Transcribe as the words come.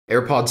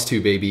AirPods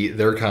 2, baby,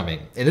 they're coming.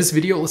 In this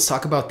video, let's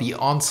talk about the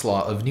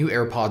onslaught of new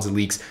AirPods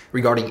leaks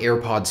regarding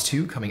AirPods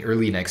 2 coming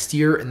early next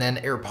year and then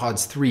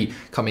AirPods 3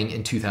 coming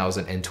in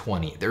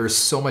 2020. There is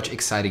so much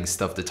exciting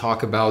stuff to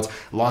talk about,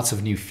 lots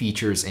of new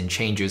features and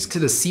changes to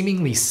the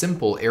seemingly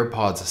simple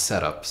AirPods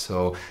setup.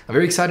 So I'm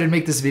very excited to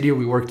make this video.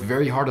 We worked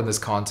very hard on this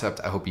concept.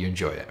 I hope you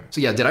enjoy it.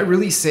 So yeah, did I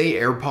really say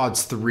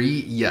AirPods 3?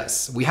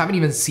 Yes. We haven't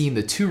even seen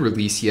the 2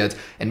 release yet,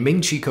 and Ming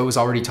Chi Kuo is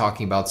already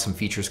talking about some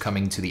features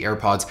coming to the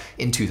AirPods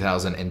in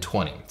 2020.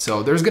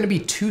 So there's going to be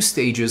 2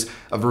 stages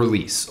of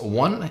release.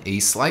 One, a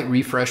slight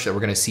refresh that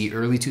we're going to see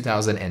early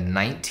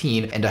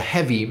 2019, and a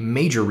heavy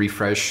major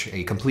refresh,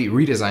 a complete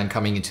redesign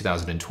coming in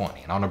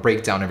 2020. And I want to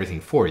break down everything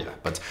for you.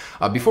 But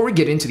before we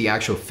get into the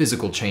actual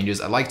physical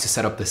changes, I'd like to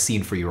set up the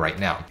scene for you right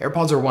now.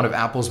 AirPods are one of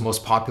Apple's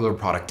most popular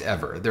product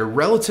ever. They're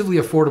relatively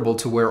affordable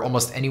to where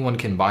almost anyone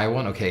can buy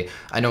one. Okay,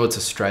 I know it's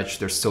a stretch.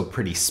 They're still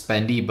pretty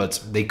spendy,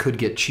 but they could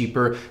get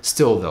cheaper.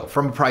 Still though,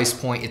 from a price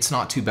point, it's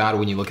not too bad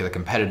when you look at the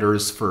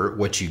competitors for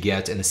what you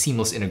get, and the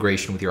seamless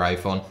integration with your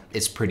iPhone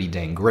is pretty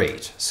dang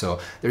great. So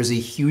there's a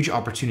huge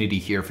opportunity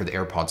here for the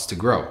AirPods to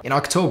grow. In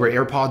October,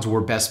 AirPods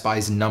were Best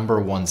Buy's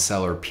 #1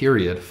 seller,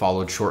 period,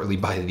 followed shortly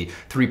by the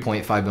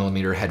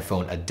 3.5mm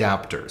headphone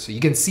adapter. So you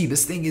can see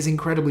this thing is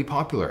incredibly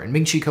popular. And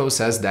Ming Chi Kuo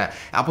says that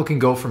Apple can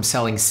go from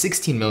selling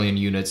 16 million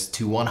units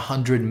to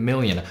 100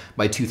 million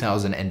by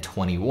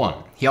 2021.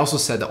 He also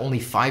said that only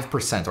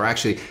 5%, or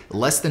actually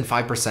less than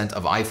 5%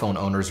 of iPhone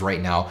owners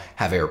right now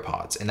have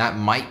AirPods. And that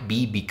might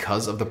be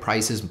because of the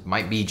prices,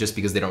 might be just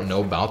because they don't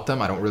know about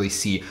them. I don't really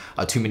see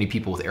too many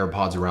people with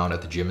AirPods around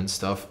at the gym and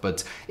stuff,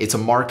 but it's a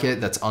market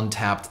that's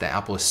untapped that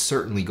Apple is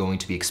certainly going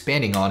to be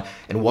expanding on.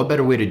 And what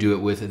better way to do it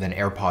with than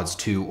AirPods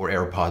 2 or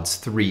AirPods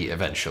 3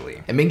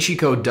 eventually. And Ming Chi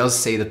Kuo does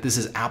say that this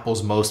is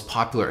Apple's most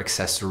popular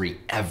accessory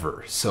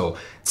ever. So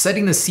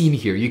setting the scene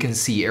here, you can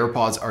see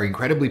AirPods are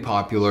incredibly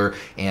popular,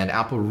 and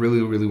Apple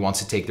really wants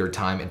to take their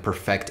time and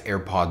perfect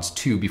AirPods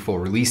 2 before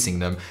releasing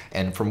them.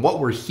 And from what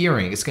we're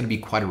hearing, it's going to be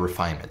quite a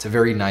refinement, a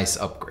very nice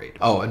upgrade.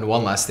 Oh, and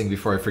one last thing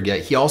before I forget,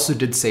 he also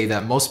did say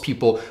that most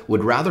people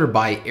would rather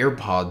buy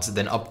AirPods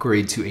than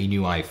upgrade to a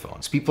new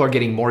iPhone. So people are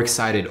getting more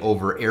excited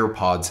over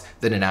AirPods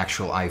than an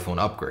actual iPhone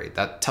upgrade.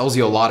 That tells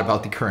you a lot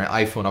about the current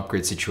iPhone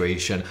upgrade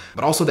situation,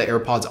 but also the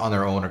AirPods on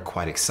their own are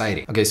quite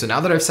exciting. Okay, so now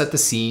that I've set the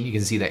scene, you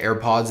can see the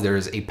AirPods,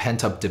 there's a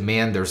pent-up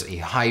demand, there's a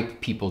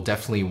hype, people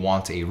definitely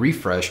want a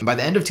refresh. And by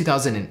the end of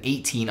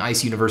 2018,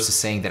 Ice Universe is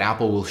saying that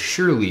Apple will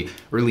surely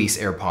release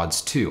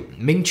AirPods 2.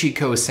 Ming Chi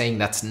Kuo is saying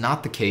that's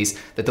not the case,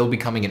 that they'll be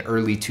coming in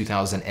early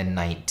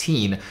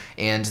 2019,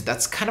 and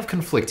that's kind of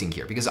conflicting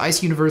here because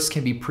Ice Universe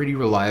can be pretty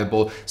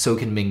reliable, so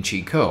can Ming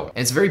Chi Kuo. And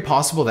it's very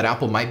possible that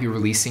Apple might be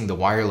releasing the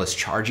wireless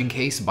charging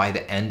case by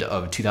the end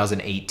of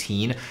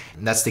 2018,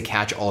 and that's to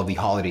catch all of the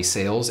holiday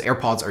sales.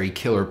 AirPods are a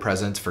killer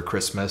present for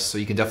Christmas, so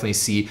you can definitely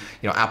see,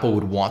 Apple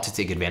would want to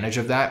take advantage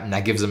of that, and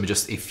that gives them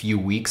just a few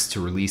weeks to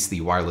release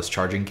the wireless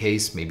charging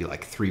case, maybe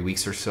like 3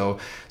 weeks or so.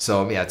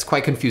 So yeah, it's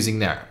quite confusing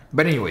there.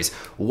 But anyways,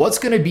 what's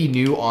going to be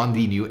new on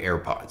the new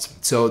AirPods?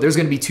 So there's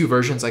going to be 2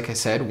 versions, like I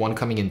said, one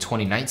coming in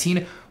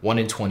 2019, one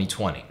in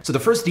 2020. So the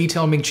first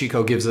detail Ming Chi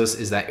Kuo gives us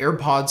is that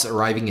AirPods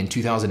arriving in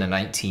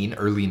 2019,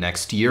 early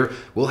next year,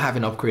 will have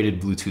an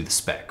upgraded Bluetooth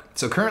spec.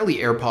 So currently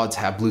AirPods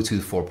have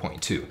Bluetooth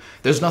 4.2.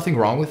 There's nothing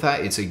wrong with that.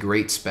 It's a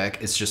great spec.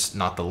 It's just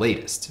not the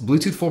latest.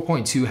 Bluetooth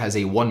 4.2 has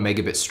a 1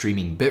 megabit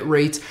streaming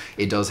bitrate.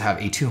 It does have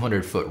a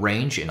 200-foot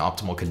range in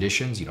optimal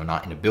conditions,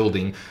 not in a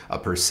building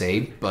per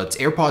se, but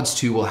AirPods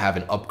 2 will have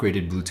an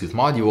upgraded Bluetooth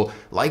module,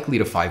 likely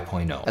to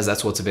 5.0, as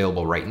that's what's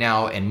available right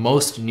now, and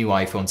most new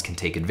iPhones can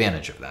take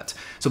advantage of that.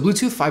 So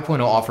Bluetooth 5.0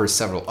 offers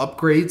several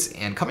upgrades,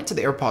 and coming to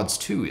the AirPods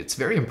 2, it's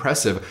very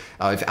impressive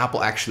if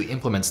Apple actually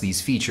implements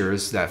these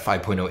features that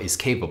 5.0 is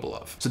capable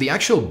of. So the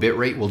actual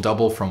bitrate will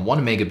double from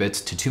 1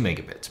 megabit to 2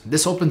 megabit.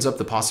 This opens up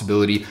the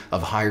possibility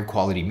of higher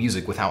quality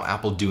music without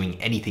Apple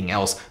doing anything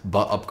else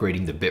but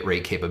upgrading the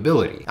bitrate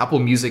capability. Apple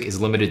Music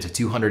is limited to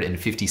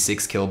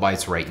 256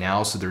 kilobytes right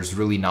now, so there's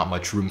really not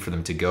much room for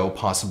them to go,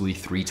 possibly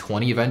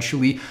 320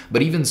 eventually.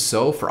 But even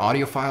so, for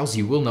audio files,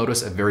 you will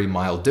notice a very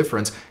mild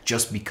difference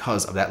just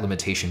because of that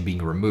limitation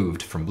being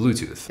removed from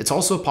Bluetooth. It's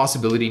also a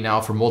possibility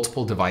now for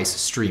multiple device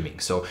streaming.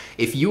 So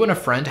if you and a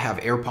friend have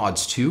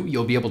AirPods 2,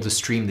 you'll be able to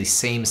stream the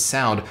same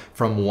sound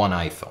from one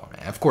iPhone.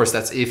 Of course,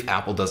 that's if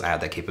Apple does add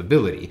that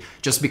capability.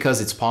 Just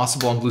because it's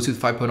possible on Bluetooth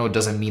 5.0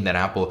 doesn't mean that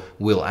Apple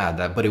will add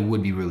that, but it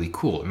would be really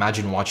cool.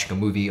 Imagine watching a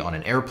movie on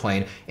an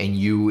airplane and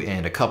you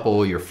and a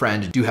couple, your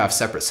friend, do have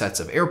separate sets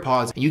of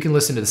AirPods, and you can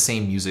listen to the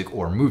same music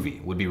or movie.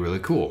 It would be really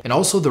cool. And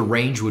also the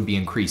range would be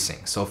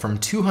increasing. So from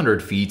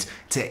 200 feet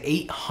to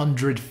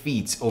 800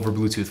 feet over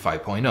Bluetooth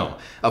 5.0.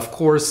 Of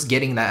course,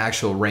 getting that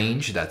actual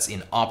range that's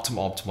in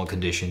optimal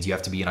conditions, you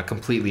have to be in a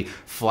completely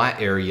flat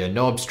area,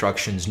 no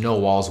obstructions, no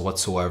walls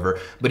whatsoever.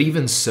 But even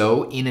even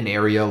so, in an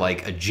area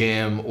like a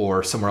gym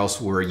or somewhere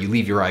else where you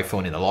leave your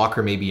iPhone in the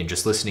locker maybe and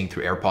just listening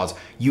through AirPods,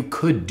 you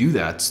could do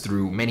that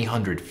through many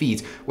hundred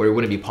feet where it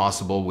wouldn't be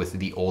possible with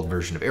the old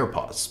version of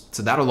AirPods.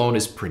 So that alone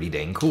is pretty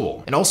dang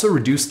cool. And also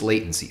reduced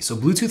latency. So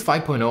Bluetooth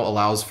 5.0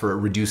 allows for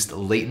reduced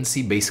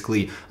latency,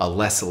 basically a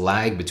less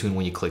lag between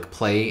when you click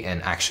play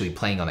and actually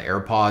playing on the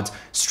AirPods,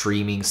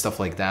 streaming, stuff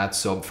like that.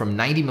 So from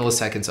 90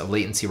 milliseconds of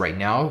latency right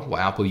now, what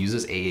Apple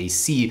uses,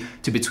 AAC,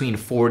 to between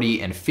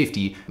 40 and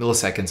 50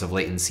 milliseconds of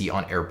latency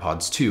on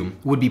AirPods 2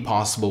 would be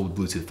possible with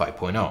Bluetooth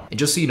 5.0. And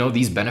just so you know,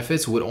 these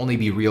benefits would only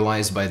be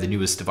realized by the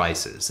newest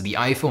devices. The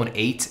iPhone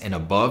 8 and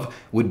above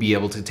would be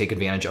able to take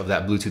advantage of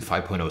that Bluetooth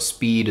 5.0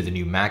 speed, the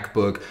new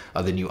MacBook,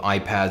 the new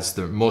iPads,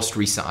 the most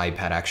recent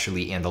iPad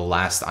actually, and the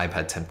last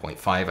iPad 10.5,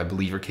 I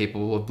believe, are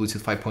capable of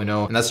Bluetooth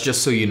 5.0. And that's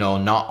just so you know,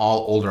 not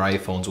all older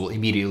iPhones will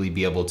immediately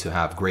be able to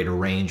have greater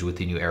range with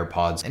the new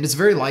AirPods. And it's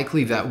very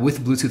likely that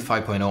with Bluetooth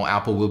 5.0,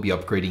 Apple will be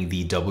upgrading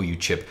the W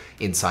chip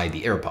inside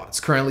the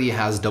AirPods. Currently it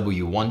has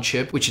W1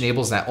 chip, which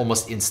enables that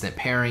almost instant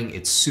pairing.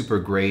 It's super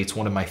great. It's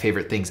one of my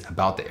favorite things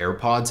about the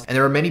AirPods. And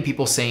there are many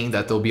people saying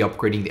that they'll be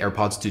upgrading the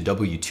AirPods to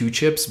W2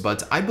 chips,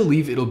 but I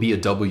believe it'll be a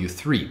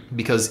W3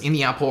 because in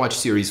the Apple Watch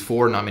Series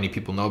 4, not many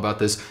people know about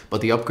this,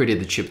 but they upgraded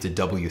the chip to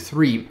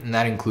W3, and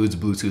that includes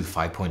Bluetooth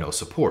 5.0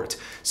 support.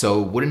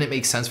 So wouldn't it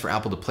make sense for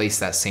Apple to place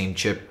that same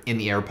chip in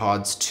the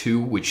AirPods 2,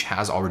 which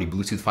has already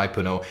Bluetooth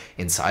 5.0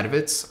 inside of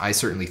it? I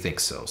certainly think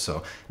so.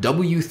 So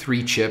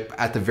W3 chip,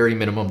 at the very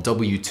minimum,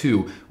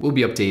 W2 will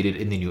be updated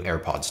in the new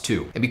AirPods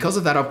 2. And because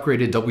of that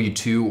upgraded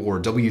W2 or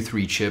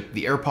W3 chip,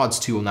 the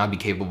AirPods 2 will now be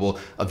capable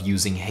of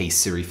using Hey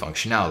Siri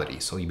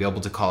functionality. So you'll be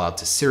able to call out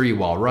to Siri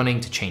while running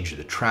to change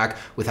the track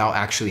without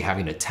actually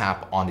having to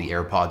tap on the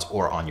AirPods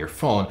or on your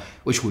phone,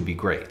 which would be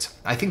great.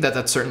 I think that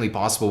that's certainly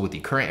possible with the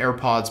current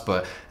AirPods,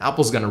 but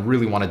Apple's gonna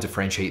really wanna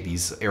differentiate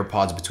these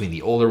AirPods between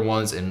the older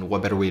ones, and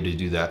what better way to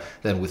do that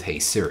than with Hey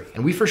Siri.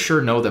 And we for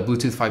sure know that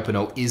Bluetooth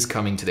 5.0 is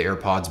coming to the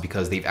AirPods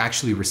because they've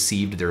actually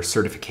received their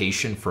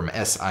certification from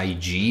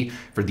SIG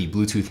for the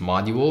Bluetooth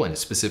module, and it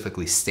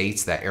specifically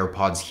states that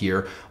AirPods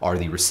here are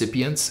the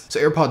recipients. So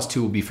AirPods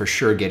 2 will be for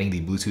sure getting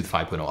the Bluetooth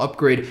 5.0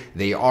 upgrade.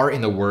 They are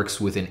in the works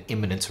with an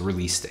imminent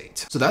release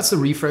date. So that's the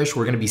refresh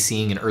we're gonna be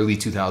seeing in early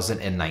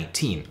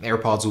 2019.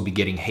 AirPods will be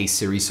getting Hey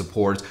Siri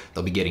support.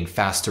 They'll be getting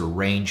faster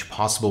range,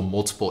 possible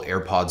multiple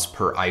AirPods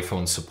per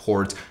iPhone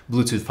support,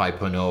 Bluetooth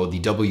 5.0, the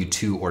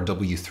W2 or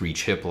W3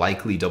 chip,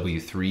 likely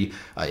W3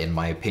 in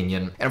my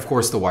opinion, and of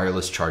course the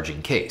wireless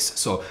charging case.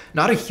 So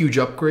not a huge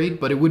upgrade,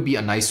 but it would be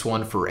a nice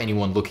one for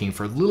anyone looking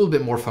for a little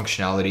bit more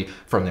functionality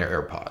from their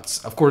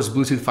AirPods. Of course,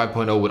 Bluetooth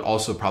 5.0 would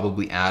also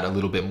probably add a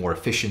little bit more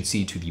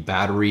efficiency to the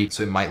battery,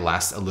 so it might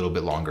last a little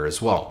bit longer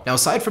as well. Now,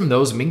 aside from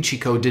those, Ming-Chi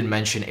Kuo did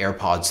mention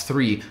AirPods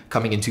 3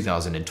 coming in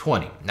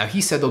 2020. Now,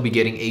 he said they'll be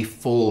getting a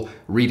full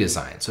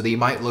redesign, so they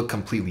might look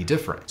completely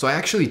different. So I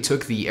actually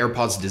took the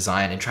AirPods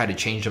design and tried to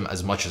change them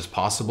as much as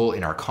possible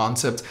in our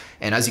concept,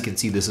 and as you can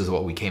see, this is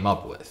what we came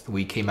up with.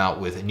 We came out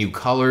with new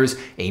colors,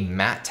 a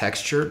matte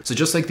texture. So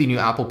just like the new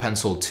Apple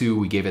Pencil 2,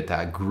 we gave it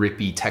that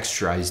grippy,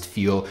 texturized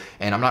feel,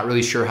 and I'm not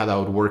really sure how that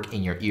would work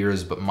in your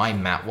ears, but my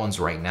matte ones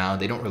right now,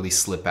 they don't really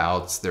slip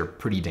out. They're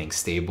pretty dang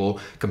stable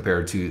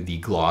compared to the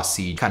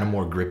glossy, kind of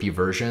more grippy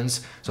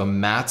versions. So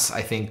mattes,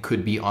 I think,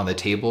 could be on the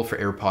table for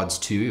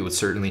AirPods 2. It would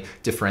certainly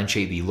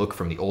differentiate the look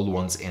from the old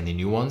ones and the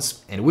new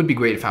ones. And it would be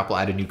great if Apple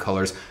added new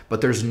colors,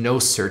 but there's no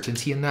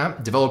certainty in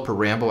that. Developer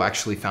Rambo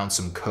actually found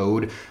some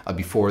code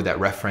before that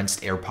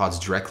referenced AirPods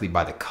directly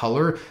by the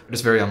color, but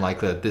it's very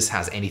unlikely that this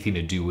has anything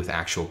to do with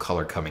actual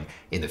color coming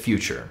in the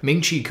future.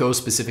 Ming-Chi Kuo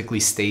specifically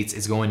states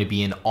it's going to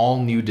be an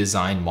all-new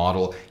design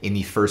model in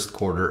the first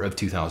quarter of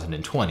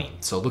 2020.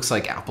 So it looks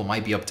like Apple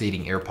might be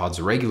updating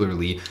AirPods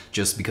regularly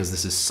just because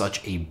this is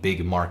such a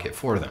big market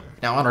for them.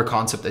 Now on our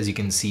concept, as you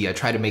can see, I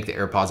try to make the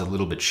AirPods a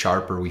little bit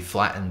sharper. We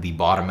flattened the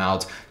bottom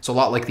out. So a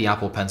lot like the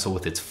Apple Pencil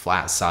with its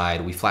flat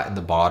side, we flattened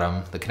the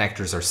bottom. The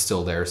connectors are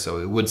still there, so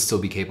it would still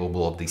be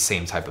capable of the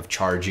same type of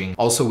charging.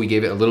 Also, we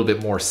gave it a little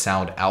bit more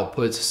sound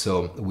output,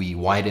 so we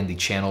widened the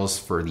channels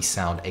for the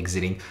sound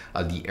exiting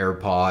the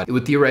AirPod. It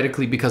would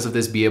theoretically, because of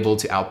this, be able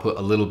to output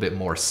a little bit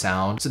more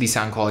sound. So the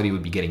sound quality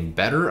would be getting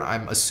better,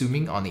 I'm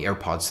assuming, on the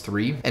AirPods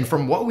 3. And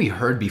from what we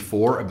heard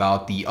before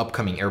about the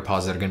upcoming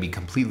AirPods that are going to be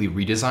completely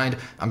redesigned,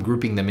 I'm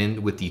grouping them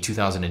in with the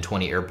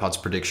 2020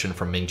 AirPods prediction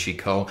from Ming-Chi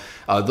Kuo.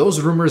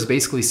 Those rumors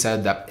basically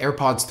said that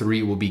AirPods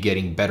 3 will be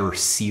getting better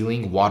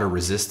sealing, water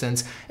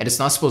resistance, and it's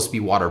not supposed to be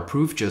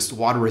waterproof, just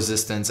water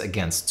resistance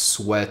against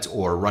sweat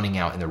or running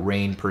out in the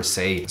rain per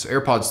se. So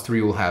AirPods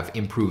 3 will have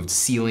improved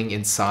sealing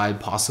inside,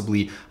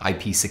 possibly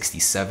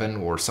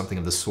IP67 or something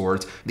of the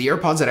sort. The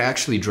AirPods that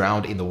actually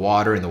drowned in the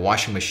water in the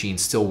washing machine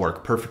still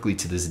work perfectly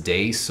to this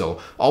day, so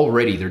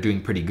already they're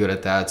doing pretty good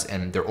at that,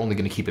 and they're only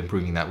going to keep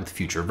improving that with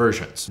future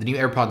versions. The new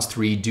AirPods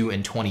 3 due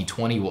in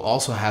 2020 will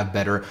also have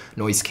better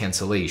noise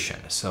cancellation.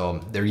 So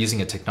they're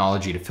using a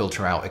technology to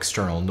filter out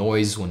external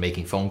noise when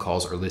making phone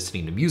calls or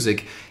listening to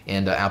music,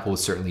 and Apple will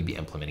certainly be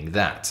implementing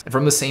that. And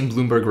from the same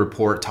Bloomberg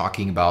report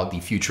talking about the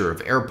future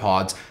of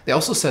AirPods, they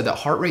also said that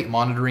heart rate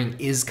monitoring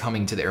is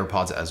coming to the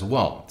AirPods as as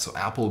well. So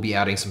Apple will be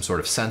adding some sort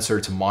of sensor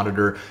to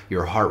monitor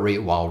your heart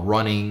rate while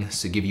running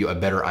to give you a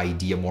better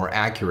idea, more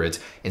accurate,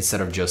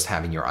 instead of just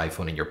having your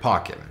iPhone in your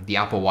pocket. The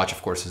Apple Watch,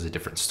 of course, is a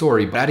different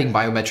story, but adding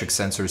biometric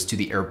sensors to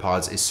the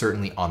AirPods is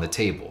certainly on the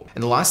table.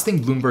 And the last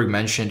thing Bloomberg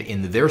mentioned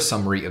in their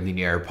summary of the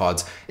new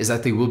AirPods is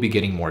that they will be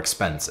getting more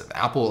expensive.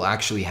 Apple will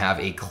actually have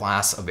a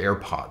class of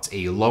AirPods,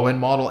 a low-end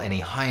model and a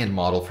high-end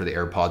model for the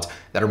AirPods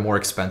that are more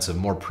expensive,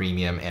 more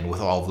premium, and with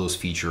all of those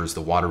features,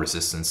 the water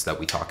resistance that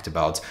we talked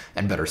about,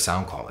 and better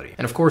sound quality.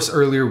 And of course,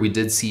 earlier we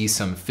did see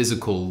some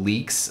physical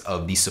leaks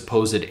of the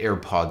supposed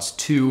AirPods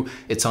 2.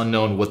 It's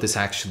unknown what this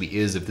actually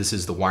is, if this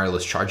is the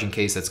wireless charging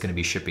case that's going to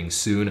be shipping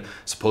soon,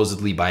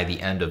 supposedly by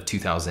the end of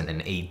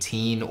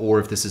 2018, or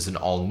if this is an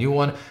all-new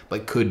one,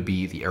 but could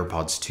be the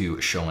AirPods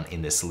 2 shown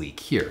in this leak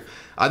here.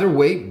 Either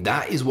way,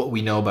 that is what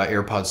we know about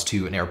AirPods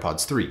 2 and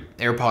AirPods 3.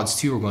 AirPods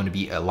 2 are going to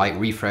be a light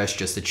refresh,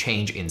 just a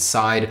change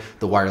inside,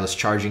 the wireless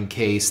charging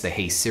case, the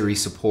Hey Siri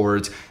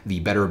support, the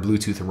better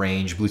Bluetooth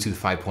range, Bluetooth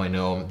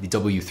 5.0, the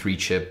W3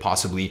 chip,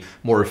 possibly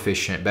more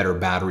efficient, better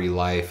battery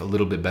life, a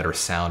little bit better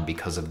sound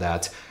because of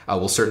that.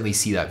 We'll certainly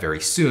see that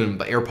very soon,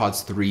 but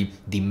AirPods 3,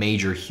 the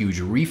major huge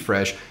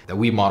refresh that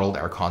we modeled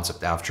our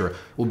concept after,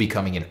 will be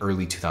coming in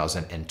early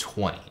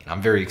 2020. And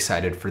I'm very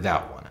excited for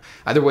that one.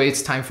 Either way,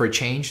 it's time for a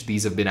change.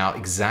 These have been out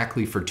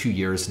exactly for 2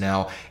 years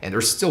now, and they're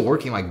still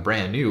working like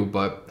brand new,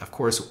 but of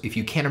course, if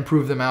you can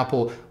improve them,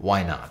 Apple,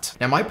 why not?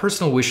 Now, my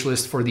personal wish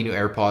list for the new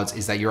AirPods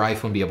is that your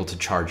iPhone be able to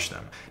charge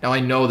them. Now, I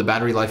know the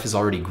battery life is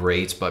already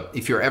great, but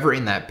if you're ever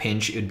in that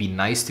pinch, it would be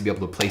nice to be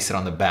able to place it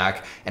on the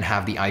back and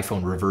have the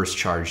iPhone reverse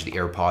charge the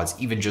AirPods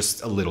even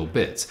just a little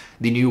bit.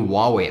 The new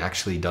Huawei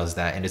actually does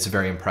that, and it's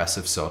very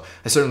impressive, so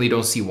I certainly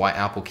don't see why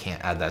Apple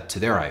can't add that to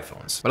their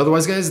iPhones. But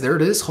otherwise, guys, there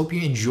it is. Hope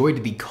you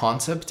enjoyed the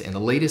concept and the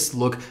latest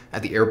look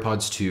at the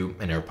AirPods 2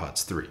 and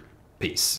AirPods 3. Peace.